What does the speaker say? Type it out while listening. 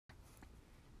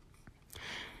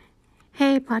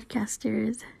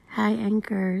podcasters. Hi,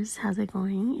 anchors. How's it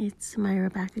going? It's Myra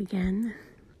back again.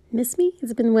 Miss me?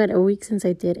 It's been, a week since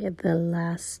I did the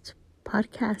last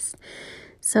podcast.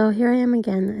 So here I am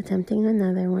again, attempting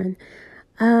another one.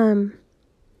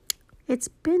 It's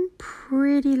been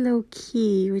pretty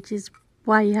low-key, which is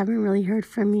why you haven't really heard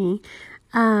from me.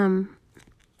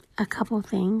 A couple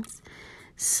things.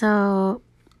 So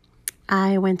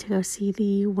I went to go see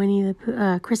the Winnie the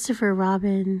Pooh, Christopher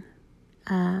Robin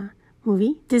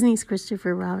movie, Disney's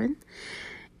Christopher Robin.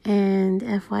 And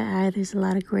FYI, there's a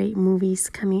lot of great movies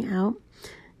coming out.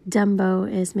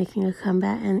 Dumbo is making a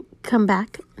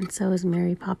comeback, and so is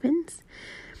Mary Poppins.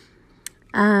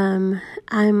 I'm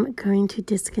going to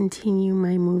discontinue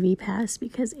my movie pass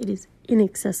because it is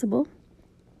inaccessible.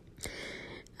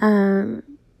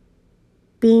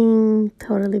 Being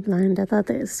totally blind, I thought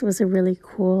this was a really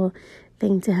cool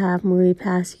thing to have. Movie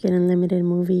pass, you get unlimited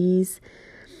movies.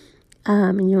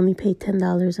 And you only pay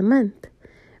 $10 a month.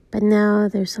 But now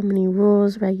there's so many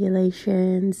rules,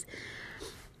 regulations,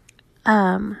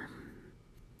 and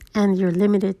you're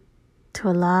limited to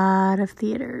a lot of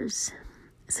theaters.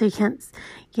 So you can't,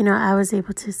 I was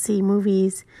able to see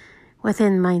movies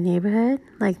within my neighborhood,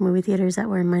 like movie theaters that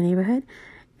were in my neighborhood.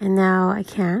 And now I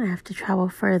can't. I have to travel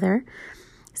further.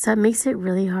 So it makes it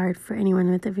really hard for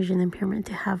anyone with a vision impairment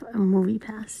to have a movie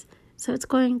pass. So it's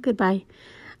going goodbye.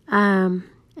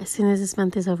 As soon as this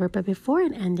month is over. But before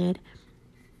it ended,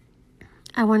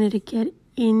 I wanted to get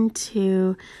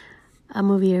into a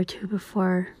movie or two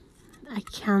before I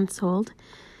canceled.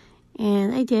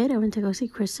 And I did. I went to go see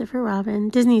Christopher Robin,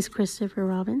 Disney's Christopher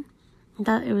Robin. I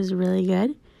thought it was really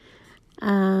good.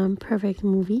 Perfect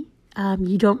movie.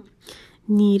 You don't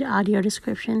need audio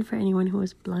description for anyone who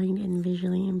is blind and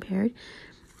visually impaired.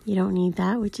 You don't need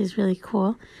that, which is really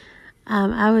cool.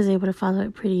 I was able to follow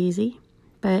it pretty easy.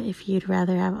 But if you'd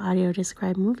rather have audio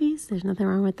described movies, there's nothing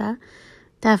wrong with that.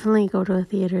 Definitely go to a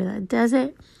theater that does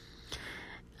it.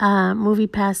 Movie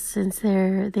Pass, since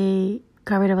they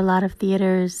got rid of a lot of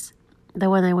theaters, the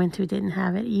one I went to didn't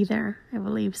have it either, I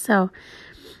believe. So,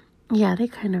 yeah, they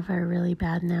kind of are really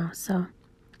bad now. So,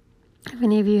 if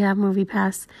any of you have Movie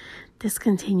Pass,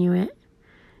 discontinue it.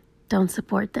 Don't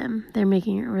support them. They're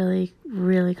making it really,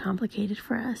 really complicated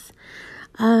for us.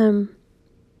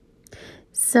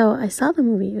 So I saw the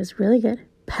movie. It was really good.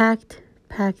 Packed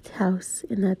house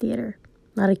in that theater.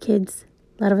 A lot of kids,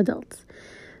 a lot of adults.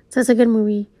 So it's a good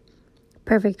movie.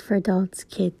 Perfect for adults,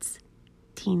 kids,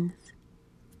 teens.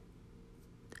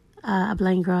 A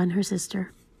blind girl and her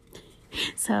sister.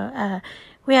 So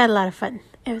we had a lot of fun.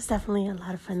 It was definitely a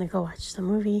lot of fun to go watch the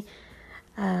movie.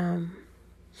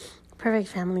 Perfect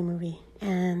family movie.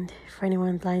 And for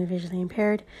anyone blind, visually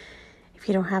impaired, if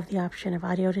you don't have the option of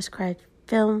audio described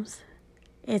films,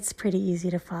 it's pretty easy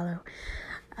to follow.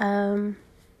 And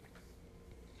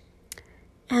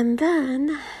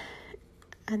then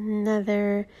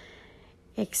another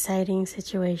exciting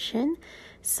situation.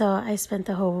 So I spent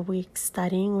the whole week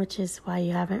studying, which is why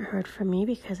you haven't heard from me,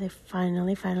 because I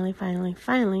finally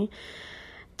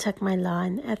took my law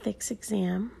and ethics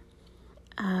exam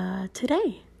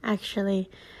today, actually,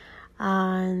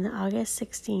 on August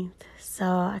 16th. So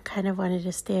I kind of wanted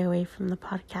to stay away from the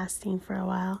podcasting for a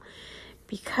while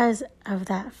because of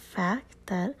that fact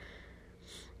that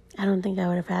I don't think I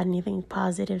would have had anything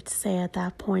positive to say at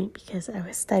that point because I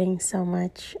was studying so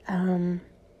much.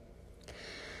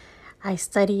 I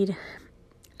studied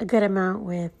a good amount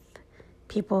with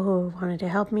people who wanted to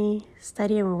help me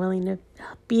study and were willing to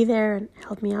be there and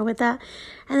help me out with that.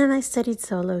 And then I studied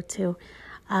solo too.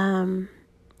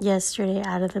 Yesterday,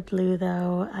 out of the blue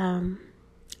though,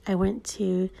 I went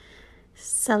to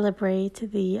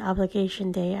celebrate the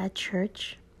obligation day at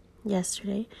church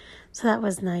yesterday. So that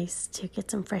was nice to get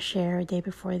some fresh air a day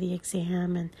before the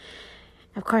exam. And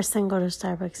of course, then go to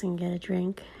Starbucks and get a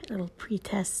little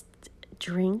pre-test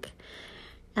drink,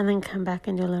 and then come back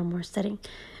and do a little more studying.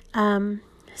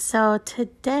 So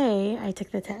today I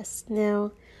took the test.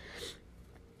 Now,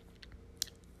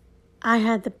 I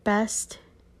had the best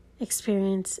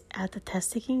experience at the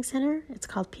test taking center. It's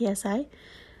called PSI,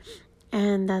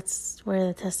 and that's where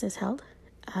the test is held.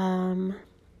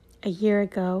 A year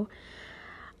ago,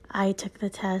 I took the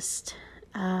test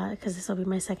because this will be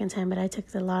my second time, but I took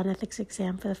the law and ethics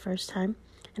exam for the first time,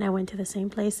 and I went to the same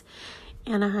place,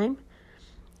 Anaheim,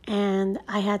 and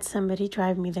I had somebody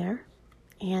drive me there,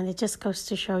 and it just goes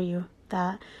to show you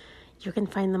that you can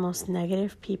find the most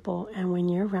negative people, and when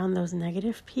you're around those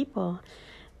negative people,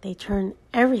 they turn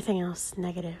everything else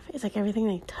negative. It's like everything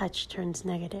they touch turns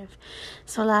negative.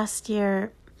 So last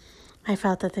year, I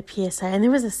felt that the PSI, and there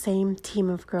was the same team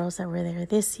of girls that were there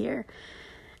this year,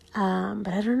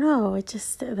 But I don't know,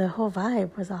 the whole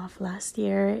vibe was off last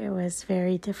year. It was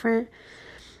very different.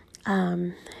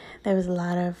 There was a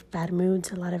lot of bad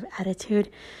moods, a lot of attitude.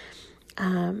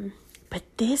 But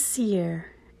this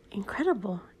year,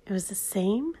 incredible. It was the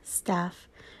same staff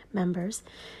members.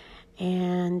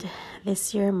 And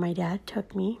this year, my dad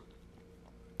took me.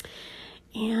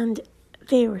 And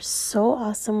they were so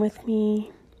awesome with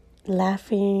me,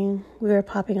 laughing. We were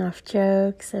popping off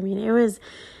jokes. I mean, it was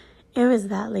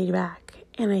that laid back.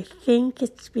 And I think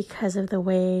it's because of the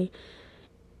way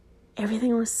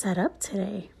everything was set up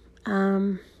today.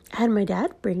 I had my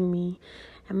dad bring me,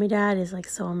 and my dad is like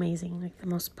so amazing, like the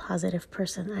most positive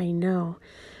person I know.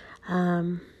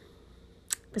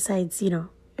 Besides,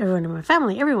 everyone in my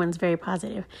family, everyone's very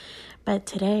positive. But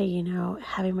today,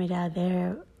 having my dad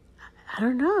there, I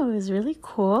don't know, it was really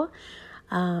cool.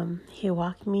 He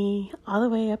walked me all the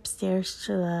way upstairs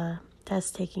to the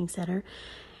test-taking center,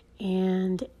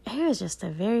 and it was just a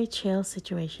very chill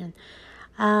situation.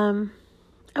 I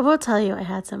will tell you, I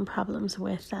had some problems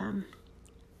with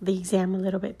the exam a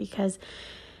little bit because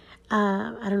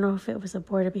I don't know if it was a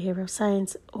Board of Behavioral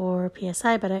Science or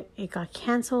PSI, but it got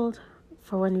canceled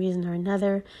for one reason or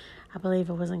another. I believe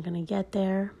I wasn't going to get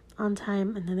there on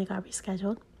time, and then they got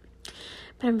rescheduled.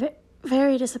 But I'm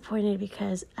very disappointed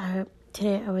because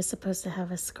today I was supposed to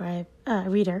have a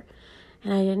reader,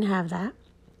 and I didn't have that.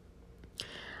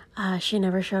 She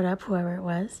never showed up, whoever it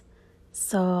was.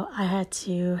 So I had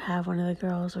to have one of the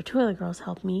girls or two of the girls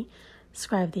help me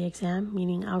scribe the exam,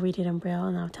 meaning I'll read it in Braille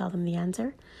and I'll tell them the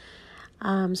answer. So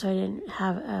I didn't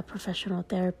have a professional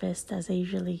therapist, as they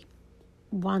usually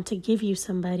want to give you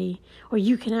somebody, or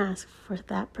you can ask for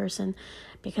that person.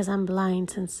 Because I'm blind,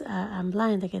 since I'm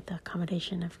blind, I get the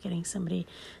accommodation of getting somebody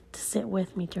to sit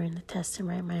with me during the test and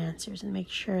write my answers and make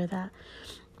sure that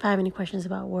if I have any questions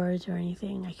about words or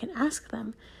anything, I can ask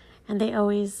them. And they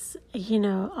always,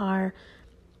 are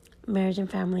marriage and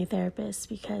family therapists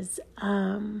because,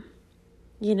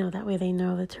 that way they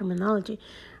know the terminology.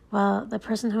 Well, the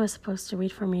person who was supposed to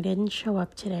read for me didn't show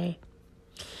up today.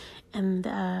 And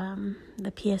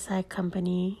the PSI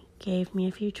company gave me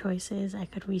a few choices. I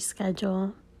could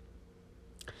reschedule,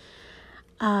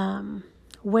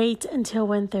 wait until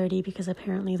 1:30 because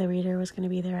apparently the reader was going to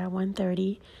be there at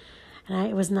 1:30. And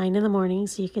it was 9 a.m,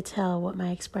 so you could tell what my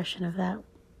expression of that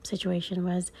situation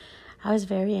was. I was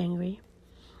very angry.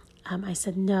 I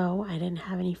said no, I didn't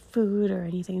have any food or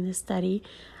anything to study.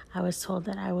 I was told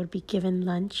that I would be given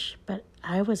lunch, but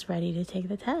I was ready to take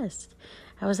the test.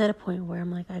 I was at a point where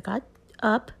I'm like, I got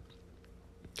up,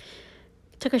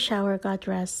 took a shower, got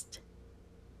dressed,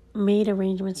 made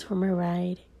arrangements for my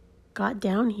ride, got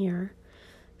down here,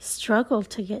 struggled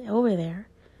to get over there.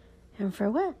 And for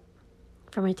what?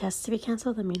 For my test to be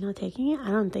canceled and me not taking it? I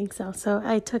don't think so. So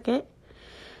I took it.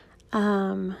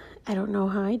 I don't know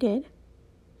how I did.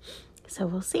 So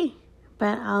we'll see.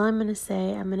 But all I'm going to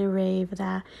say, I'm going to rave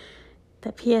that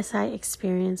the PSI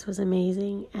experience was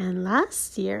amazing. And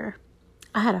last year,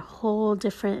 I had a whole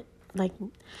different,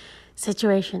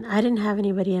 situation. I didn't have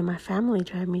anybody in my family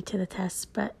drive me to the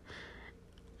test, but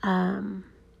I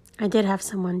did have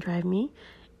someone drive me.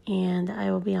 And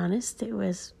I will be honest, it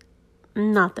was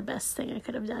not the best thing I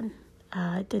could have done.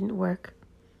 It didn't work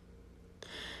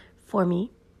for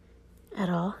me at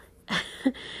all.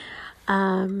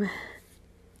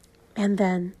 And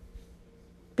then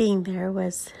being there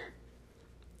was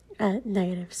a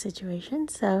negative situation.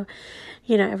 So,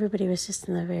 everybody was just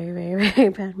in a very, very, very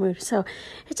bad mood. So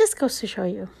it just goes to show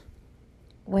you,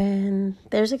 when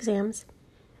there's exams,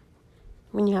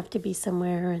 when you have to be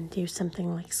somewhere and do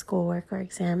something like schoolwork or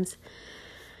exams,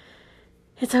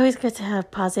 it's always good to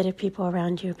have positive people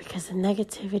around you, because the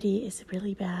negativity is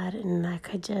really bad and that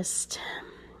could just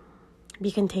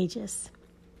be contagious.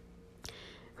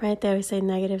 Right? They always say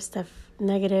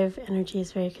negative energy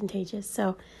is very contagious.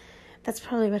 So that's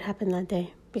probably what happened that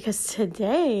day. Because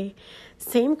today,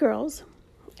 same girls,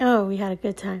 we had a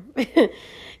good time.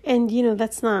 And,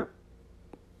 that's not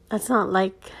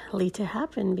likely to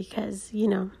happen because,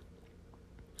 they're,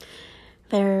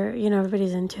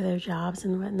 everybody's into their jobs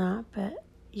and whatnot. But,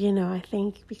 I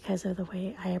think because of the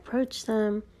way I approached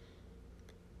them,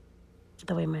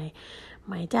 the way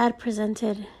my dad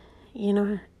presented,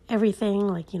 everything,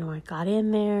 I got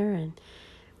in there and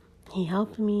he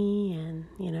helped me and,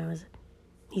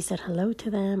 he said hello to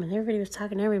them and everybody was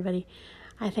talking to everybody.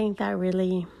 I think that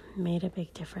really made a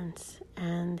big difference.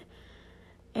 And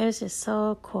it was just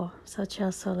so cool, so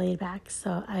chill, so laid back.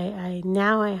 So I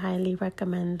highly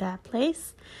recommend that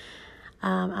place.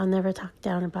 I'll never talk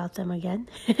down about them again.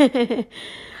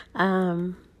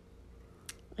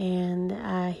 And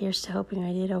here's to hoping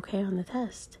I did okay on the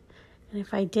test. And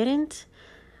if I didn't,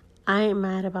 I ain't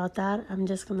mad about that. I'm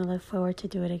just going to look forward to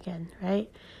do it again, right?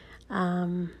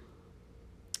 There's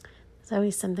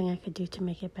always something I could do to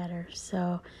make it better.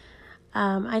 So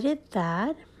I did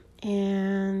that,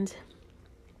 and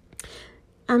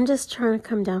I'm just trying to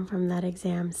come down from that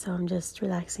exam, so I'm just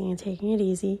relaxing and taking it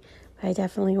easy. But I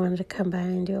definitely wanted to come by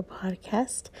and do a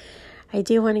podcast. I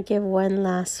do want to give one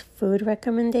last food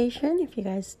recommendation, if you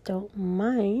guys don't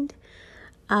mind.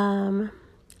 On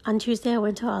Tuesday, I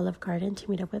went to Olive Garden to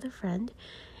meet up with a friend,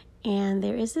 and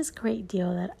there is this great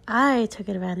deal that I took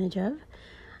advantage of.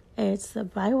 It's the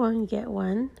buy one, get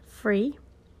one free.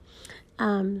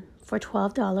 For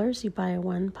 $12, you buy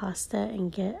one pasta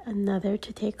and get another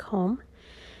to take home.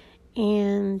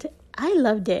 And I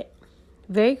loved it.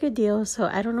 Very good deal. So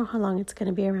I don't know how long it's going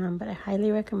to be around, but I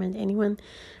highly recommend anyone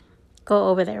go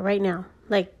over there right now.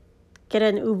 Like, get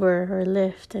an Uber or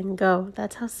Lyft and go.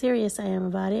 That's how serious I am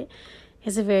about it.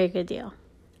 It's a very good deal.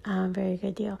 Very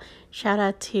good deal. Shout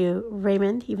out to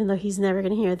Raymond, even though he's never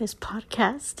going to hear this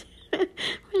podcast.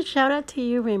 But shout out to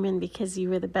you, Raymond, because you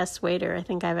were the best waiter I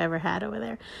think I've ever had over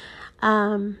there.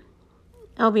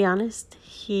 I'll be honest,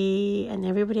 he and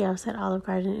everybody else at Olive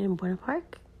Garden in Buena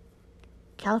Park,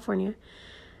 California,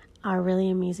 are really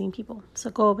amazing people. So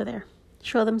go over there.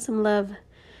 Show them some love.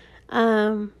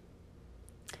 And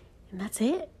that's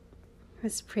it.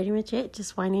 That's pretty much it.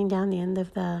 Just winding down the end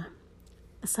of the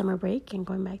summer break and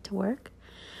going back to work.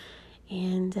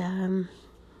 And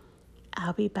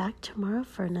I'll be back tomorrow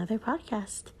for another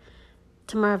podcast.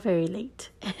 Tomorrow very late.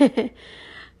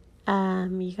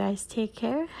 You guys take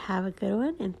care. Have a good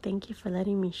one. And thank you for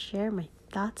letting me share my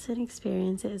thoughts and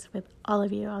experiences with all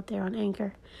of you out there on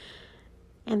Anchor.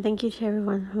 And thank you to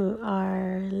everyone who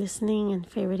are listening and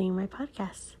favoriting my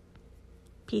podcast.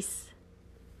 Peace.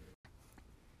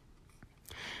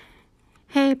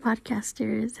 Hey,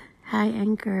 podcasters. Hi,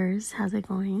 Anchors. How's it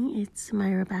going? It's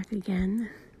Myra back again.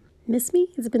 Miss me?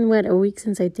 It's been, a week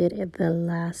since I did the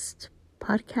last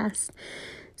podcast.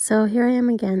 So here I am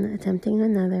again, attempting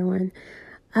another one.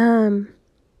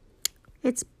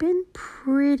 It's been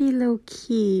pretty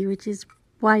low-key, which is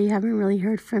why you haven't really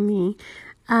heard from me.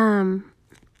 A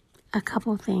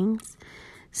couple things.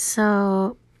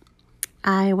 So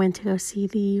I went to go see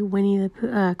the Winnie the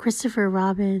Pooh, Christopher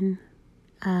Robin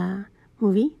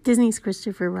movie, Disney's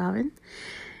Christopher Robin.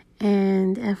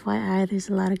 And FYI, there's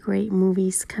a lot of great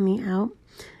movies coming out.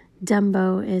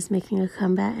 Dumbo is making a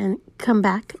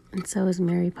comeback, and so is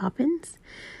Mary Poppins.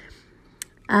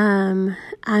 I'm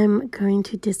going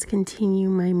to discontinue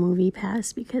my movie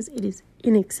pass because it is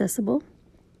inaccessible.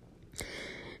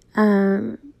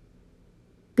 Being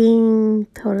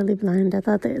totally blind, I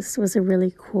thought this was a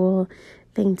really cool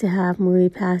thing to have. Movie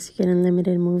pass, you get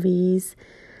unlimited movies,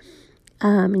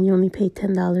 and you only pay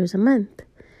 $10 a month.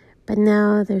 But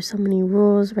now there's so many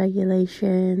rules,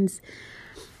 regulations,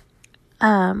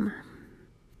 and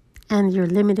you're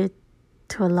limited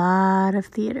to a lot of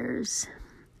theaters.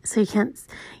 So you can't,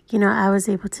 I was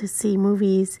able to see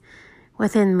movies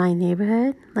within my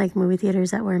neighborhood, like movie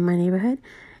theaters that were in my neighborhood.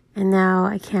 And now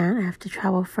I can't. I have to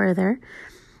travel further.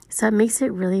 So it makes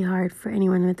it really hard for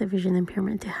anyone with a vision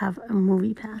impairment to have a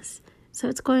movie pass. So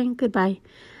it's going goodbye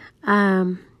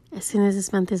as soon as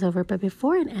this month is over. But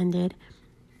before it ended,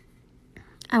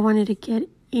 I wanted to get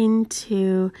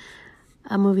into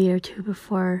a movie or two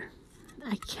before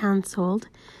I canceled.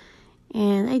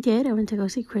 And I did. I went to go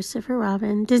see Christopher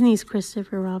Robin, Disney's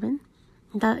Christopher Robin.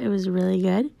 I thought it was really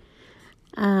good.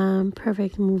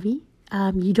 Perfect movie.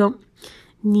 You don't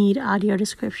need audio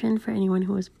description for anyone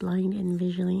who is blind and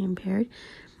visually impaired.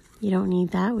 You don't need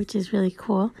that, which is really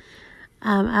cool.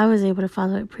 I was able to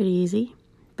follow it pretty easy.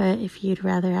 But if you'd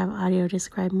rather have audio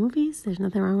described movies, there's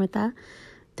nothing wrong with that.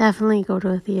 Definitely go to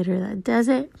a theater that does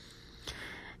it.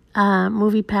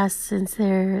 Movie Pass, since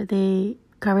they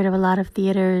got rid of a lot of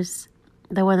theaters,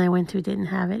 the one I went to didn't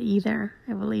have it either,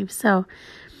 I believe. So,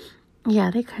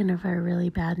 yeah, they kind of are really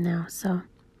bad now. So,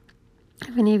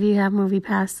 if any of you have Movie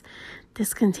Pass,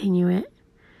 discontinue it.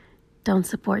 Don't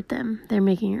support them. They're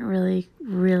making it really,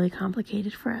 really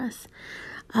complicated for us.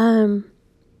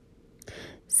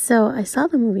 So, I saw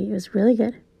the movie. It was really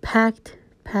good. Packed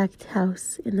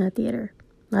house in that theater.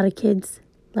 A lot of kids,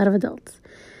 a lot of adults.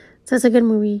 So it's a good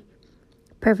movie.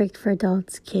 Perfect for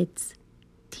adults, kids,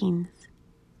 teens.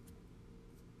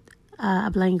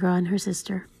 A blind girl and her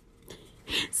sister.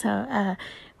 So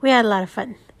we had a lot of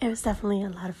fun. It was definitely a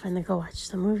lot of fun to go watch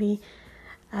the movie.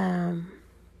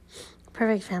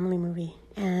 Perfect family movie.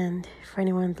 And for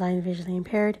anyone blind, visually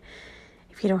impaired,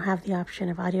 if you don't have the option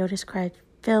of audio described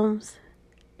films,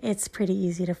 it's pretty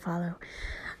easy to follow.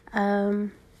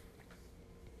 And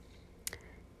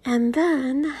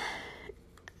then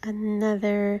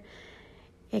another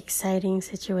exciting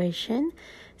situation.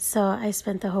 So I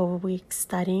spent the whole week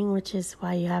studying, which is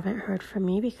why you haven't heard from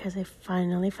me, because I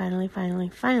finally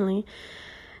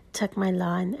took my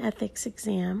law and ethics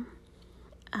exam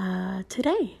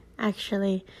today,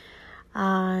 actually,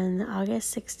 on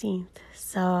August 16th.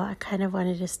 So I kind of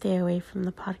wanted to stay away from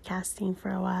the podcasting for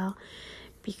a while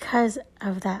because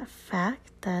of that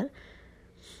fact that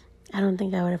I don't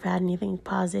think I would have had anything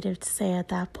positive to say at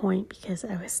that point because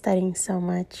I was studying so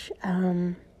much.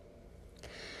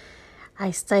 I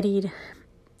studied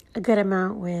a good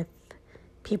amount with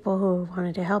people who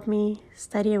wanted to help me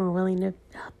study and were willing to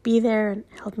be there and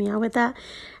help me out with that.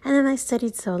 And then I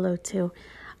studied solo too.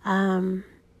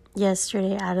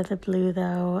 Yesterday, out of the blue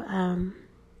though,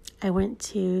 I went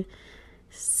to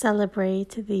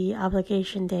celebrate the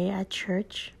obligation day at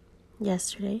church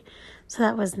yesterday. So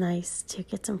that was nice to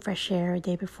get some fresh air a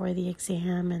day before the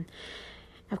exam. And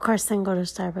of course, then go to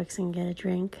Starbucks and get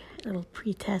a little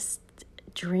pre-test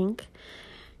drink,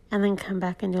 and then come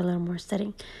back and do a little more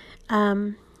studying.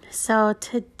 So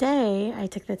today I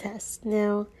took the test.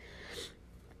 Now,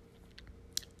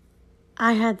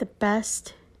 I had the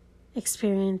best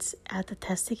experience at the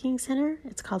test taking center.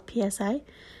 It's called PSI,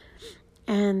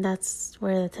 and that's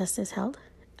where the test is held.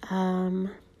 A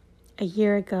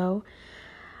year ago,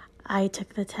 I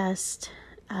took the test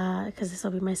because this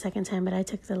will be my second time, but I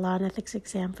took the law and ethics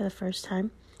exam for the first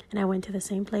time, and I went to the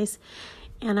same place,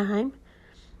 Anaheim,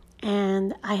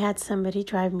 and I had somebody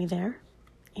drive me there,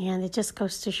 and it just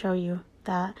goes to show you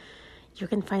that you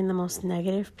can find the most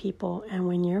negative people, and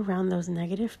when you're around those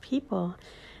negative people,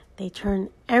 they turn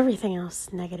everything else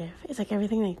negative. It's like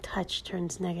everything they touch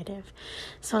turns negative.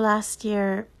 So last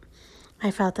year, I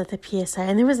felt that the PSI,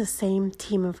 and there was the same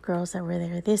team of girls that were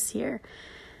there this year.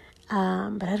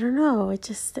 But I don't know,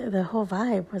 the whole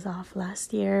vibe was off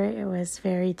last year. It was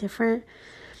very different.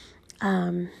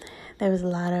 There was a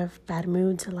lot of bad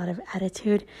moods, a lot of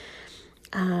attitude.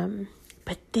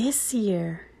 But this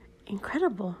year,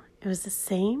 incredible. It was the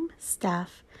same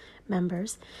staff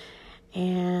members.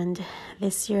 And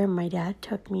this year, my dad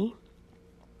took me.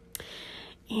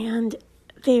 And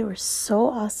they were so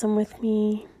awesome with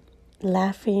me,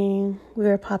 laughing. We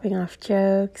were popping off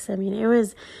jokes. I mean, it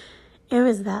was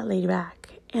that laid back.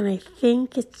 And I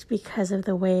think it's because of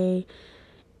the way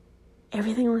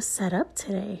everything was set up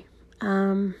today.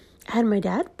 I had my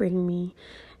dad bring me,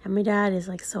 and my dad is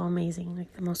like so amazing,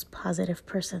 like the most positive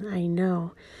person I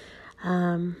know.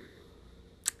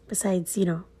 Besides,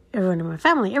 everyone in my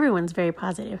family, everyone's very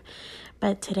positive.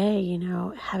 But today,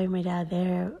 having my dad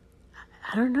there,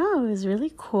 I don't know, it was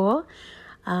really cool.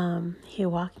 He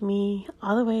walked me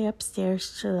all the way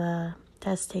upstairs to the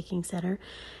test-taking center,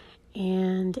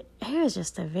 and it was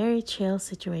just a very chill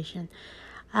situation.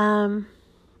 I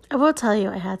will tell you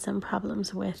I had some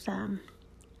problems with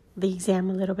the exam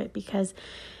a little bit because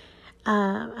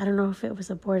I don't know if it was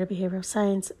the Board of Behavioral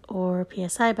Science or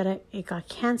PSI, but it got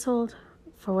canceled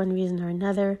for one reason or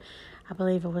another. I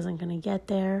believe it wasn't going to get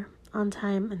there on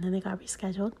time, and then it got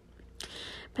rescheduled.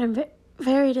 But I'm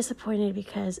very disappointed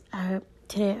because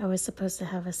today I was supposed to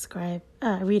have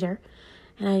a reader,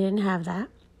 and I didn't have that.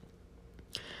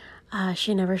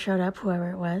 She never showed up,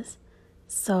 whoever it was.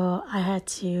 So I had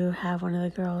to have one of the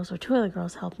girls or two of the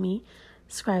girls help me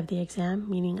scribe the exam,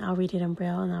 meaning I'll read it in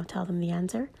Braille and I'll tell them the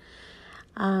answer.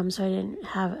 So I didn't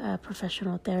have a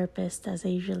professional therapist, as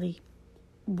they usually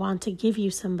want to give you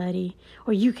somebody,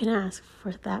 or you can ask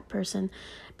for that person,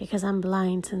 because I'm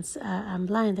blind. Since I'm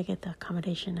blind, I get the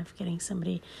accommodation of getting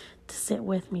somebody to sit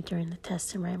with me during the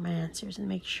test and write my answers and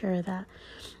make sure that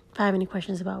if I have any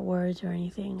questions about words or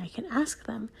anything, I can ask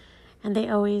them. And they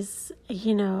always,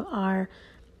 are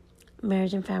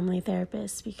marriage and family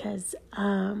therapists because,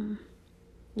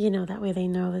 that way they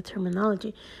know the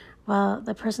terminology. Well,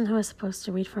 the person who was supposed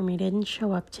to read for me didn't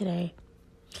show up today.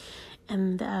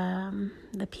 And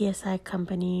the PSI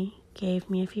company gave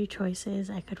me a few choices.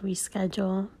 I could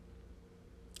reschedule,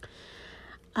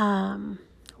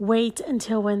 wait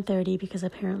until 1:30 because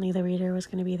apparently the reader was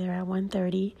going to be there at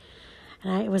 1:30.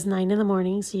 And it was 9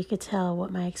 a.m, so you could tell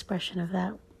what my expression of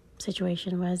that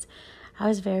situation was. I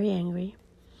was very angry.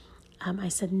 I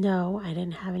said no, I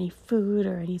didn't have any food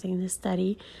or anything to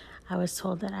study. I was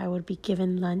told that I would be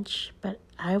given lunch, but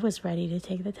I was ready to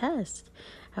take the test.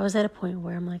 I was at a point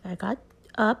where I'm like, I got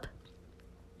up,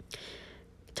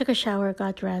 took a shower,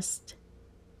 got dressed,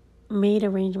 made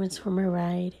arrangements for my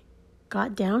ride,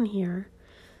 got down here,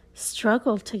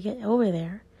 struggled to get over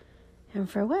there. And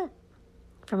for what?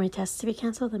 For my test to be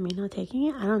canceled and me not taking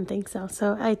it? I don't think so.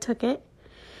 So I took it.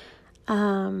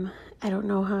 I don't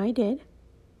know how I did.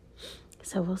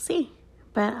 So we'll see.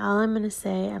 But all I'm going to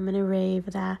say, I'm going to rave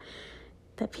that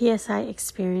the PSI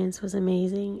experience was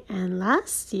amazing. And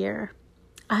last year,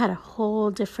 I had a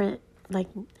whole different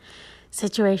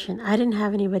situation. I didn't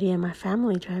have anybody in my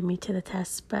family drive me to the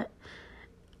test, but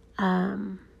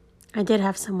I did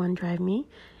have someone drive me,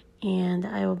 and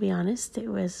I will be honest, it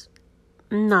was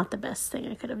not the best thing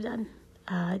I could have done.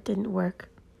 It didn't work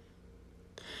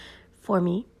for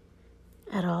me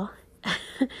at all.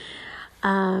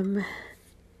 And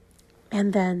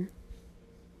then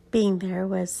being there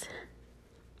was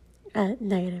a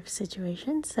negative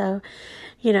situation. So,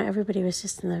 everybody was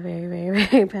just in a very, very,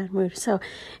 very bad mood. So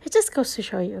it just goes to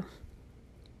show you,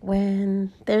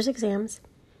 when there's exams,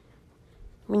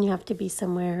 when you have to be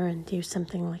somewhere and do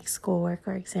something like schoolwork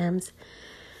or exams,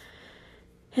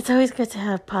 it's always good to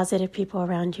have positive people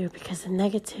around you, because the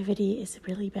negativity is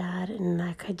really bad and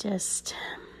that could just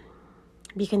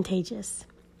be contagious.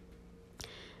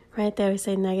 Right? They always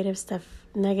say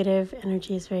negative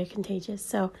energy is very contagious.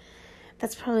 So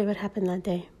that's probably what happened that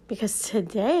day. Because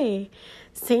today,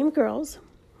 same girls,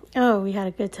 we had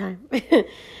a good time.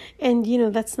 And,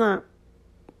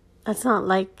 that's not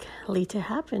likely to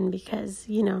happen, because,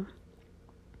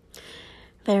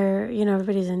 they're,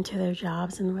 everybody's into their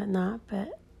jobs and whatnot.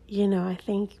 But, I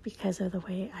think because of the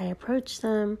way I approached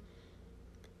them,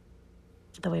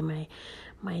 the way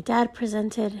my dad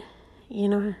presented,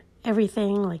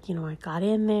 everything, I got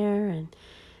in there and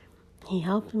he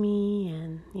helped me,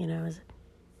 and,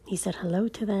 he said hello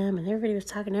to them, and everybody was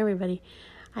talking to everybody.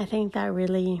 I think that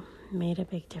really made a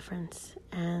big difference.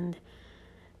 And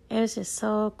it was just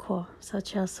so cool, so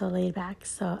chill, so laid back.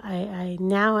 So I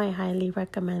highly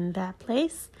recommend that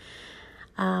place.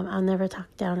 I'll never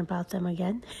talk down about them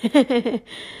again.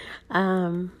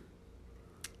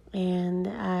 And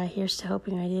here's to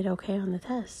hoping I did okay on the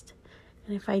test.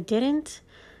 And if I didn't,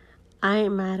 I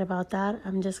ain't mad about that.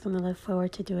 I'm just going to look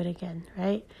forward to do it again,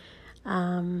 right?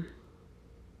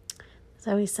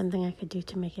 There's always something I could do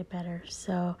to make it better.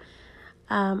 So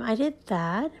I did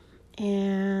that,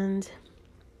 and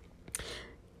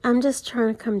I'm just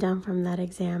trying to come down from that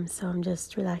exam. So I'm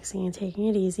just relaxing and taking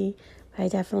it easy. But I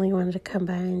definitely wanted to come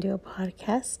by and do a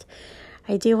podcast.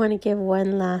 I do want to give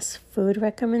one last food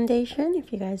recommendation,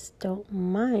 if you guys don't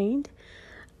mind.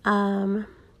 On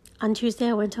Tuesday,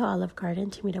 I went to Olive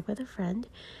Garden to meet up with a friend,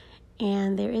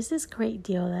 and there is this great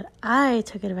deal that I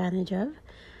took advantage of.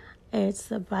 It's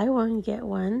the buy one, get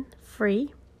one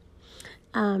free.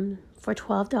 For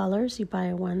 $12, you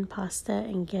buy one pasta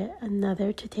and get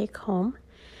another to take home.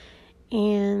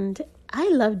 And I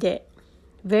loved it.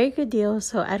 Very good deal.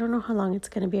 So I don't know how long it's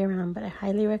going to be around, but I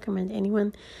highly recommend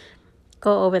anyone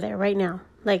go over there right now.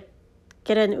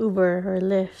 Get an Uber or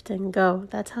Lyft and go.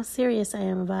 That's how serious I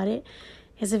am about it.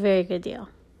 It's a very good deal.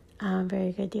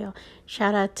 Very good deal.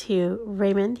 Shout out to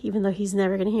Raymond, even though he's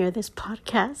never going to hear this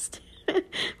podcast.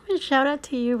 But shout out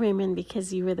to you, Raymond,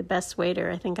 because you were the best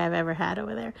waiter I think I've ever had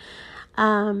over there.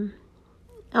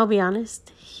 I'll be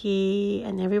honest, he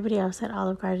and everybody else at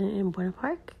Olive Garden in Buena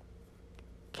Park,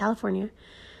 California,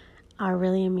 are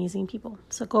really amazing people.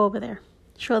 So go over there.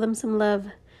 Show them some love.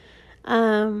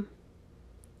 And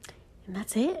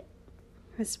that's it.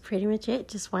 That's pretty much it.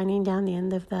 Just winding down the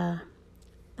end of the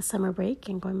summer break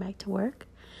and going back to work.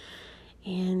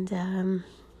 And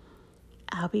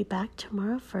I'll be back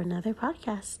tomorrow for another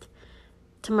podcast.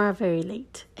 Tomorrow very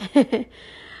late.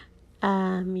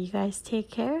 You guys take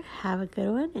care. Have a good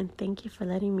one. And thank you for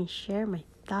letting me share my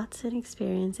thoughts and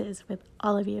experiences with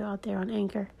all of you out there on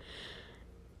Anchor.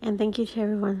 And thank you to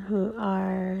everyone who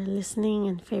are listening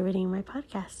and favoriting my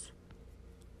podcast.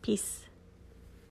 Peace.